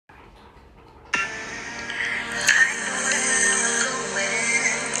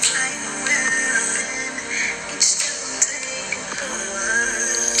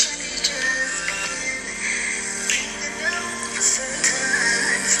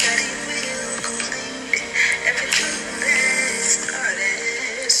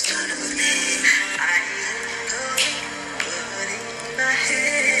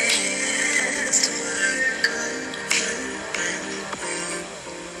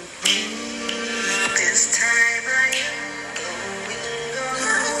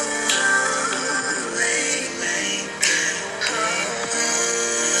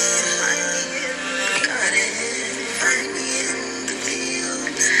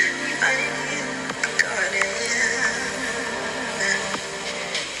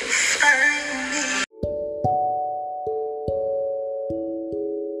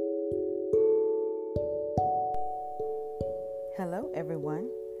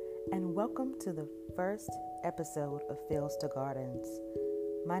and welcome to the first episode of Fields to Gardens.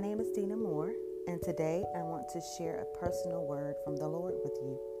 My name is Dina Moore, and today I want to share a personal word from the Lord with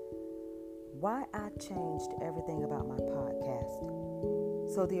you. Why I changed everything about my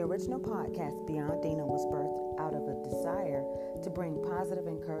podcast. So the original podcast, Beyond Dina, was birthed out of a desire to bring positive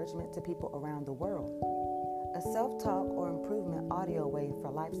encouragement to people around the world. A self-talk or improvement audio wave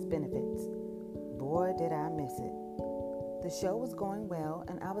for life's benefits. Boy, did I miss it. The show was going well,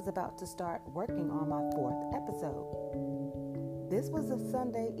 and I was about to start working on my 4th episode. This was a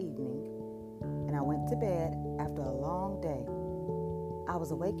Sunday evening, and I went to bed after a long day. I was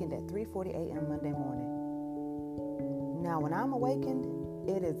awakened at 3:40 a.m. Monday morning. Now, when I'm awakened,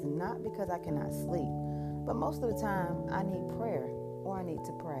 it is not because I cannot sleep, but most of the time, I need prayer or I need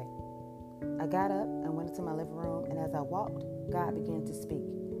to pray. I got up and went into my living room, and as I walked, God began to speak.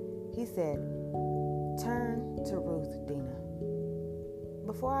 He said, "Turn to Ruth, Dina."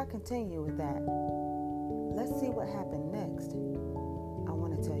 Before I continue with that, let's see what happened next. I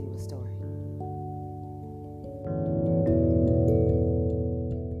want to tell you a story.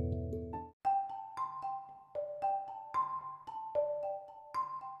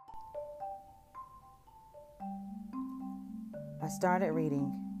 I started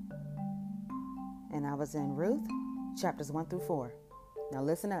reading, and I was in Ruth, chapters 1 through 4. Now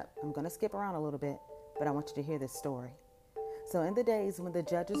listen up. I'm going to skip around a little bit, but I want you to hear this story. So in the days when the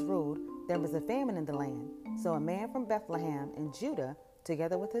judges ruled, there was a famine in the land. So a man from Bethlehem in Judah,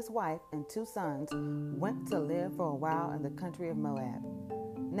 together with his wife and 2 sons, went to live for a while in the country of Moab.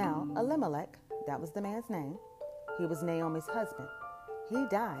 Now Elimelech, that was the man's name, he was Naomi's husband. He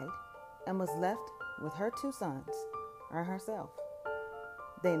died and was left with her 2 sons, or herself.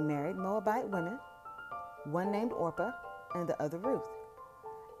 They married Moabite women, one named Orpah and the other Ruth.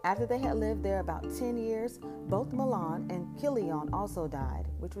 After they had lived there about 10 years, both Mahlon and Chilion also died,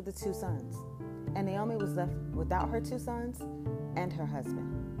 which were the 2 sons. And Naomi was left without her 2 sons and her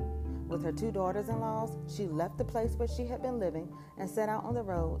husband. With her 2 daughters-in-laws, she left the place where she had been living and set out on the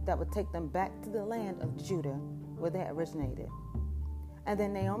road that would take them back to the land of Judah, where they had originated. And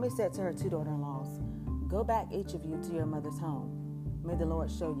then Naomi said to her 2 daughter-in-laws, "Go back, each of you, to your mother's home. May the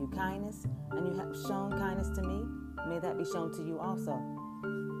Lord show you kindness, and you have shown kindness to me. May that be shown to you also,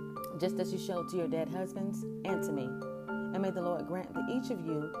 just as you showed to your dead husbands and to me. And may the Lord grant that each of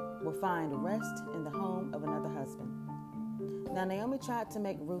you will find rest in the home of another husband." Now Naomi tried to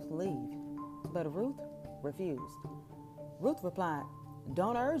make Ruth leave, but Ruth refused. Ruth replied,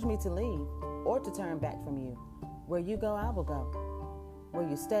 "Don't urge me to leave or to turn back from you. Where you go, I will go. Where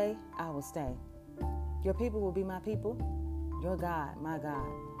you stay, I will stay. Your people will be my people, your God, my God.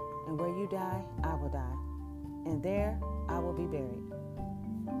 And where you die, I will die. And there I will be buried."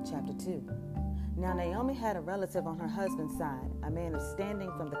 Chapter 2. Now Naomi had a relative on her husband's side, a man of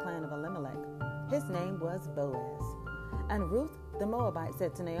standing from the clan of Elimelech. His name was Boaz. And Ruth the Moabite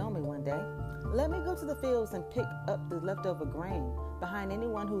said to Naomi one day, "Let me go to the fields and pick up the leftover grain behind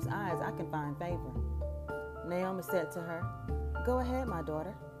anyone whose eyes I can find favor." Naomi said to her, "Go ahead, my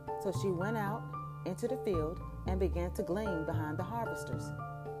daughter." So she went out into the field and began to glean behind the harvesters.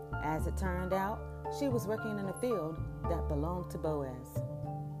 As it turned out, she was working in a field that belonged to Boaz.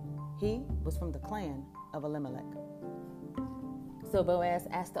 He was from the clan of Elimelech. So Boaz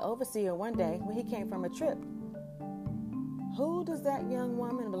asked the overseer one day when he came from a trip, "Who does that young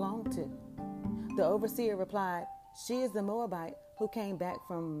woman belong to?" The overseer replied, "She is the Moabite who came back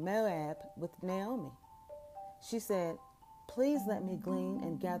from Moab with Naomi." She said, "Please let me glean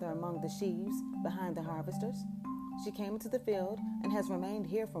and gather among the sheaves behind the harvesters." She came into the field and has remained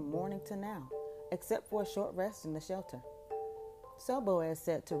here from morning to now, except for a short rest in the shelter. So Boaz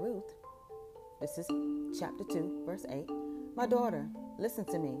said to Ruth, this is chapter 2, verse 8, "My daughter, listen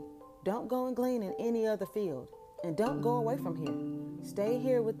to me. Don't go and glean in any other field, and don't go away from here. Stay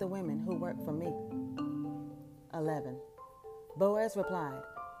here with the women who work for me." 11. Boaz replied,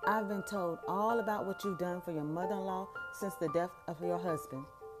 "I've been told all about what you've done for your mother-in-law since the death of your husband,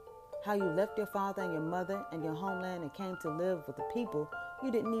 how you left your father and your mother and your homeland and came to live with the people you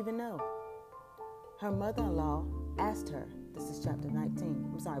didn't even know." Her mother-in-law asked her, this is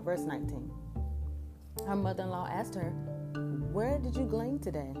verse 19. Her mother-in-law asked her, "Where did you glean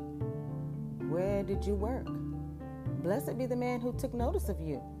today? Where did you work? Blessed be the man who took notice of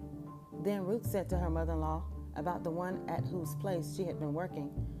you." Then Ruth said to her mother-in-law about the one at whose place she had been working,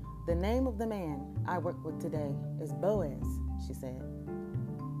 "The name of the man I work with today is Boaz," she said.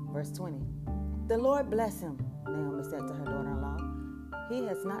 Verse 20. "The Lord bless him," Naomi said to her daughter-in-law. "He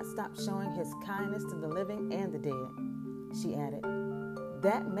has not stopped showing his kindness to the living and the dead." She added,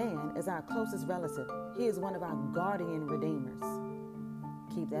 "That man is our closest relative. He is one of our guardian redeemers."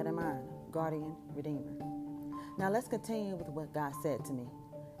 Keep that in mind. Guardian, Redeemer. Now let's continue with what God said to me.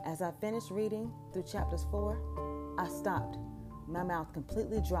 As I finished reading through chapters 4, I stopped. My mouth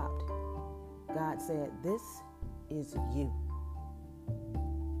completely dropped. God said, "This is you."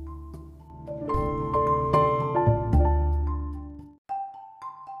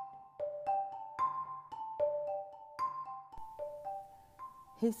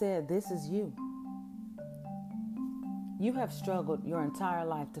 He said, "This is you." You have struggled your entire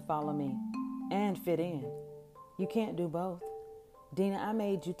life to follow me and fit in. You can't do both. Dina, I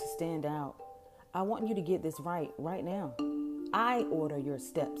made you to stand out. I want you to get this right now. I order your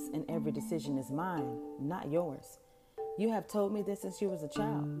steps, and every decision is mine, not yours. You have told me this since you was a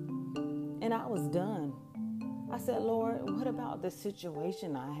child. And I was done. I said, "Lord, what about the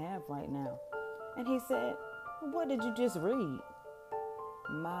situation I have right now?" And he said, "What did you just read?"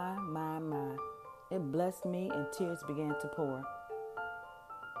 My. It blessed me and tears began to pour.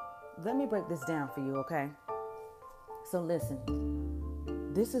 Let me break this down for you, okay? So listen,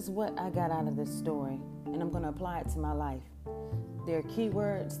 this is what I got out of this story, and I'm going to apply it to my life. There are key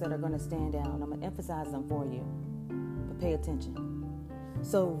words that are going to stand out, and I'm going to emphasize them for you, but pay attention.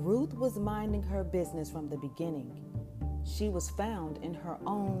 So Ruth was minding her business from the beginning. She was found in her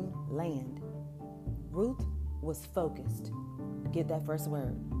own land. Ruth was focused. Get that first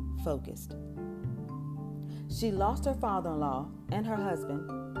word, focused. She lost her father-in-law and her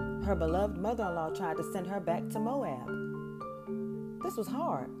husband. Her beloved mother-in-law tried to send her back to Moab. This was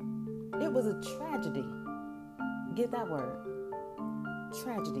hard. It was a tragedy. Get that word,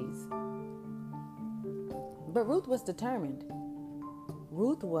 tragedies. But Ruth was determined.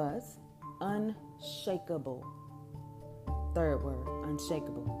 Ruth was unshakable. Third word,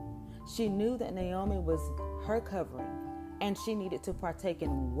 unshakable. She knew that Naomi was her covering, and she needed to partake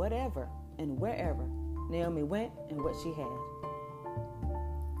in whatever and wherever Naomi went and what she had.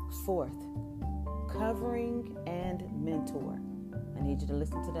 Fourth, covering and mentor. I need you to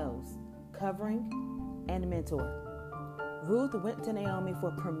listen to those. Covering and mentor. Ruth went to Naomi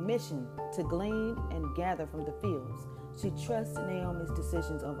for permission to glean and gather from the fields. She trusted Naomi's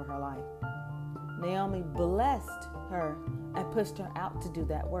decisions over her life. Naomi blessed her and pushed her out to do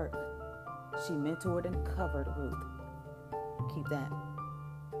that work. She mentored and covered Ruth. Keep that.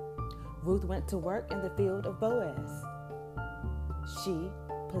 Ruth went to work in the field of Boaz. She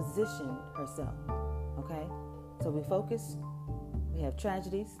positioned herself. Okay? So we focus, we have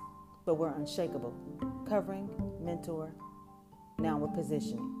tragedies, but we're unshakable. Covering, mentor, now we're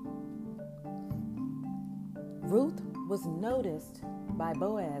positioning. Ruth was noticed by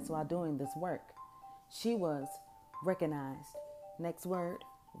Boaz while doing this work. She was recognized. Next word,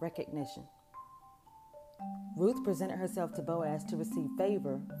 recognition. Ruth presented herself to Boaz to receive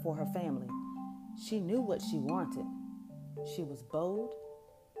favor for her family. She knew what she wanted. She was bold,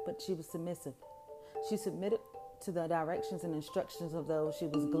 but she was submissive. She submitted to the directions and instructions of those she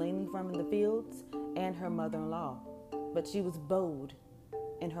was gleaning from in the fields and her mother-in-law. But she was bold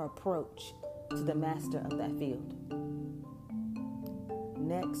in her approach to the master of that field.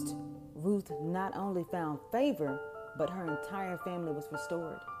 Next, Ruth not only found favor, but her entire family was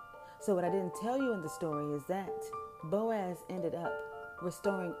restored. So what I didn't tell you in the story is that Boaz ended up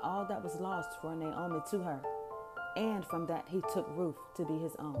restoring all that was lost for Naomi to her. And from that, he took Ruth to be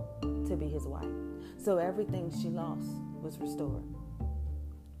his own, to be his wife. So everything she lost was restored.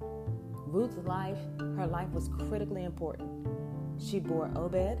 Ruth's life, her life was critically important. She bore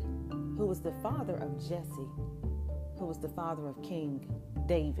Obed, who was the father of Jesse, who was the father of King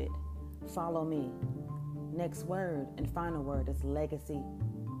David. Follow me. Next word and final word is legacy.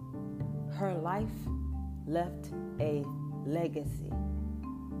 Her life left a legacy.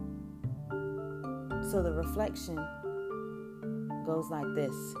 So the reflection goes like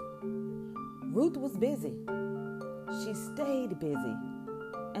this. Ruth was busy. She stayed busy.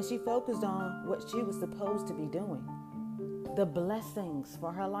 And she focused on what she was supposed to be doing. The blessings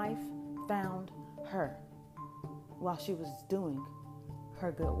for her life found her while she was doing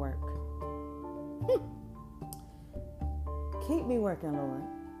her good work. Keep me working, Lord.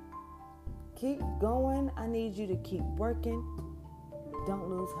 Keep going. I need you to keep working. Don't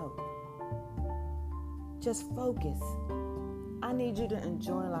lose hope. Just focus. I need you to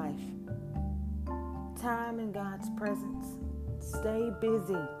enjoy life. Time in God's presence. Stay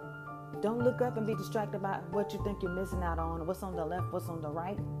busy. Don't look up and be distracted by what you think you're missing out on, what's on the left, what's on the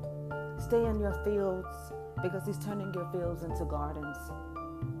right. Stay in your fields because He's turning your fields into gardens.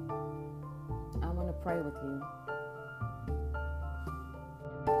 I want to pray with you.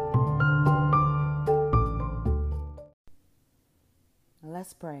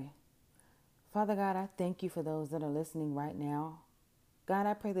 Let's pray. Father God, I thank you for those that are listening right now. God,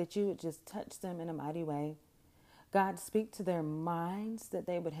 I pray that you would just touch them in a mighty way. God, speak to their minds that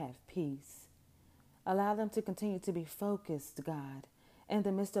they would have peace. Allow them to continue to be focused, God, in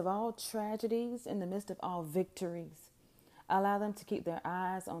the midst of all tragedies, in the midst of all victories. Allow them to keep their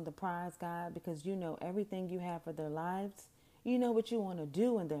eyes on the prize, God, because you know everything you have for their lives. You know what you want to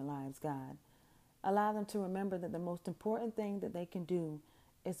do in their lives, God. Allow them to remember that the most important thing that they can do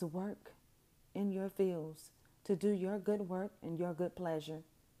is work in your fields, to do your good work and your good pleasure,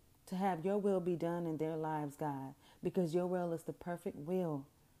 to have your will be done in their lives, God, because your will is the perfect will,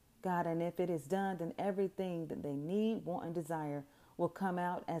 God. And if it is done, then everything that they need, want, and desire will come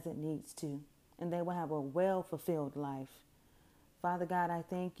out as it needs to, and they will have a well-fulfilled life. Father God, I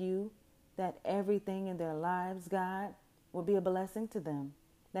thank you that everything in their lives, God, will be a blessing to them,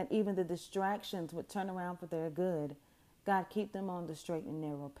 that even the distractions would turn around for their good. God, keep them on the straight and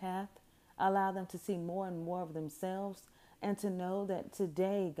narrow path. Allow them to see more and more of themselves and to know that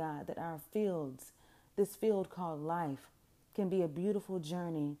today, God, that our fields, this field called life, can be a beautiful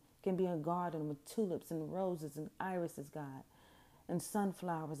journey, can be a garden with tulips and roses and irises, God, and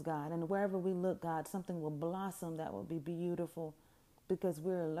sunflowers, God. And wherever we look, God, something will blossom that will be beautiful, because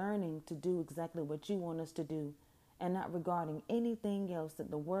we're learning to do exactly what you want us to do and not regarding anything else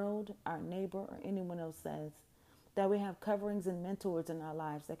that the world, our neighbor, or anyone else says. That we have coverings and mentors in our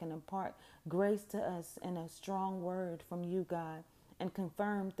lives that can impart grace to us and a strong word from you, God, and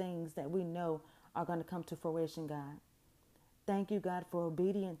confirm things that we know are going to come to fruition, God. Thank you, God, for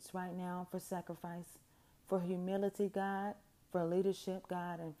obedience right now, for sacrifice, for humility, God, for leadership,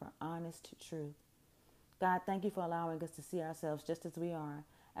 God, and for honest truth. God, thank you for allowing us to see ourselves just as we are,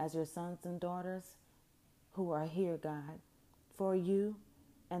 as your sons and daughters who are here, God, for you,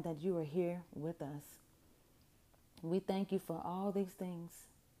 and that you are here with us. We thank you for all these things.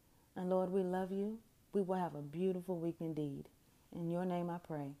 And Lord, we love you. We will have a beautiful week indeed. In your name I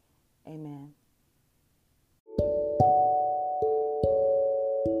pray. Amen.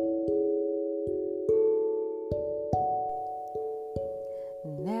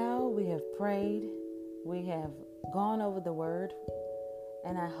 Now we have prayed. We have gone over the word.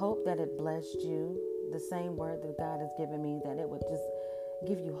 And I hope that it blessed you. The same word that God has given me, that it would just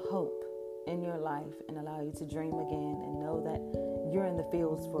give you hope in your life and allow you to dream again and know that you're in the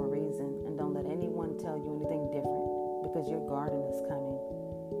fields for a reason, and don't let anyone tell you anything different, because your garden is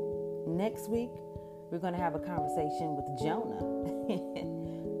coming. Next week, we're going to have a conversation with Jonah.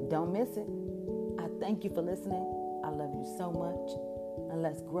 Don't miss it. I thank you for listening. I love you so much. And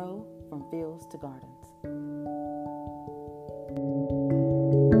let's grow from fields to gardens.